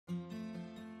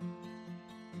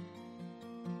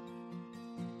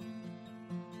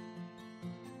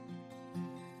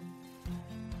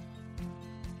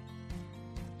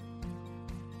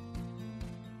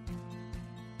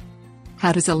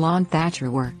How does a lawn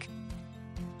thatcher work?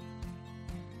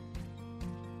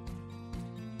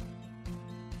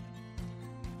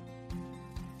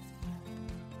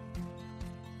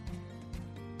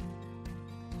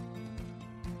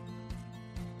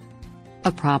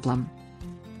 A problem.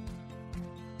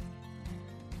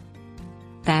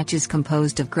 Thatch is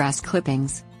composed of grass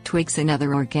clippings, twigs and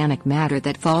other organic matter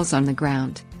that falls on the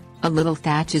ground. A little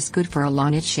thatch is good for a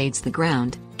lawn. It shades the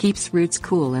ground, keeps roots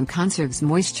cool and conserves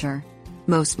moisture.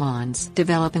 Most lawns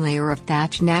develop a layer of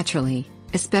thatch naturally,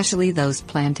 especially those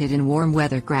planted in warm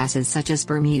weather grasses such as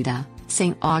Bermuda,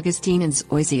 St. Augustine and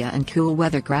zoysia, and cool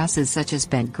weather grasses such as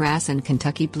bentgrass and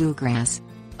Kentucky bluegrass.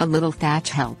 A little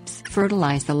thatch helps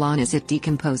fertilize the lawn as it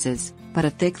decomposes, but a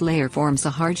thick layer forms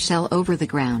a hard shell over the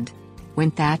ground.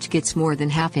 When thatch gets more than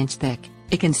half-inch thick,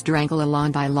 it can strangle a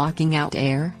lawn by locking out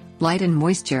air, light and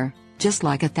moisture, just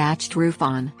like a thatched roof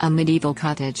on a medieval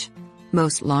cottage.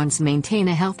 Most lawns maintain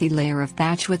a healthy layer of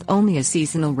thatch with only a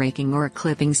seasonal raking or a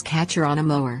clippings catcher on a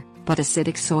mower, but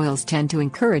acidic soils tend to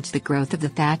encourage the growth of the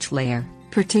thatch layer,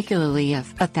 particularly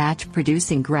if a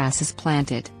thatch-producing grass is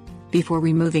planted. Before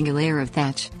removing a layer of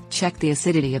thatch, check the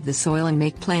acidity of the soil and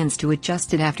make plans to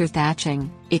adjust it after thatching,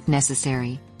 if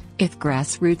necessary. If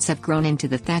grass roots have grown into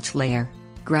the thatch layer,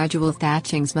 gradual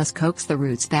thatchings must coax the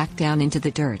roots back down into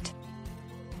the dirt.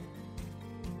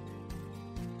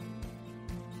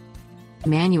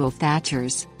 Manual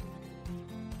thatchers.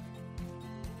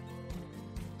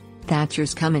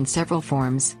 Thatchers come in several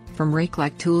forms, from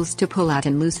rake-like tools to pull out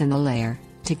and loosen the layer,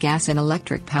 to gas and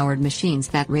electric-powered machines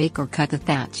that rake or cut the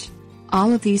thatch.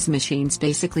 All of these machines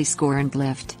basically score and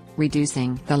lift,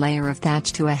 reducing the layer of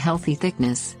thatch to a healthy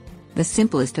thickness. The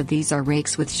simplest of these are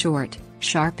rakes with short,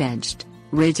 sharp-edged,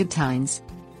 rigid tines.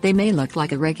 They may look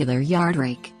like a regular yard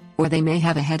rake, or they may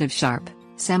have a head of sharp,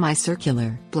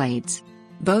 semicircular blades.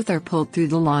 Both are pulled through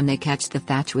the lawn. They catch the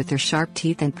thatch with their sharp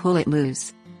teeth and pull it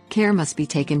loose. Care must be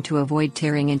taken to avoid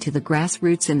tearing into the grass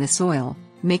roots in the soil,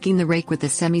 making the rake with the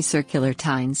semicircular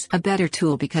tines a better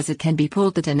tool because it can be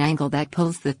pulled at an angle that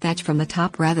pulls the thatch from the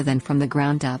top rather than from the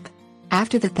ground up.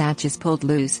 After the thatch is pulled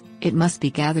loose, it must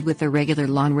be gathered with a regular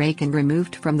lawn rake and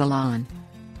removed from the lawn.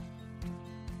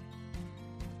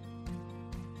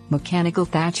 Mechanical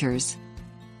thatchers.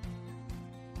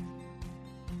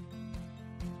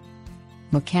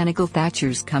 Mechanical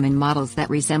thatchers come in models that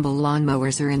resemble lawn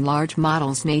mowers or in large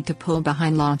models made to pull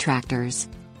behind lawn tractors.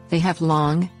 They have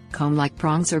long, comb-like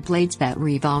prongs or blades that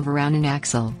revolve around an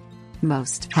axle.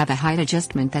 Most have a height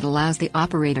adjustment that allows the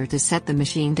operator to set the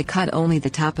machine to cut only the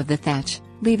top of the thatch,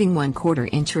 leaving 1/4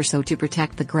 inch or so to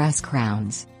protect the grass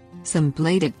crowns. Some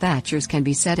bladed thatchers can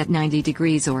be set at 90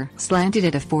 degrees or slanted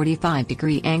at a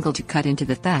 45-degree angle to cut into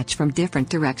the thatch from different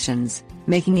directions,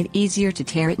 making it easier to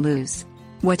tear it loose.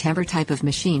 Whatever type of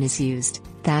machine is used,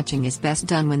 thatching is best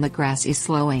done when the grass is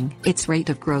slowing its rate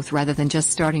of growth rather than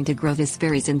just starting to grow. This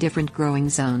varies in different growing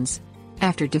zones.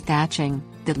 After dethatching,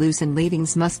 the loosened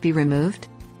leavings must be removed.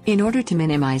 In order to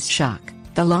minimize shock,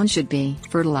 the lawn should be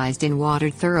fertilized and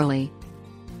watered thoroughly,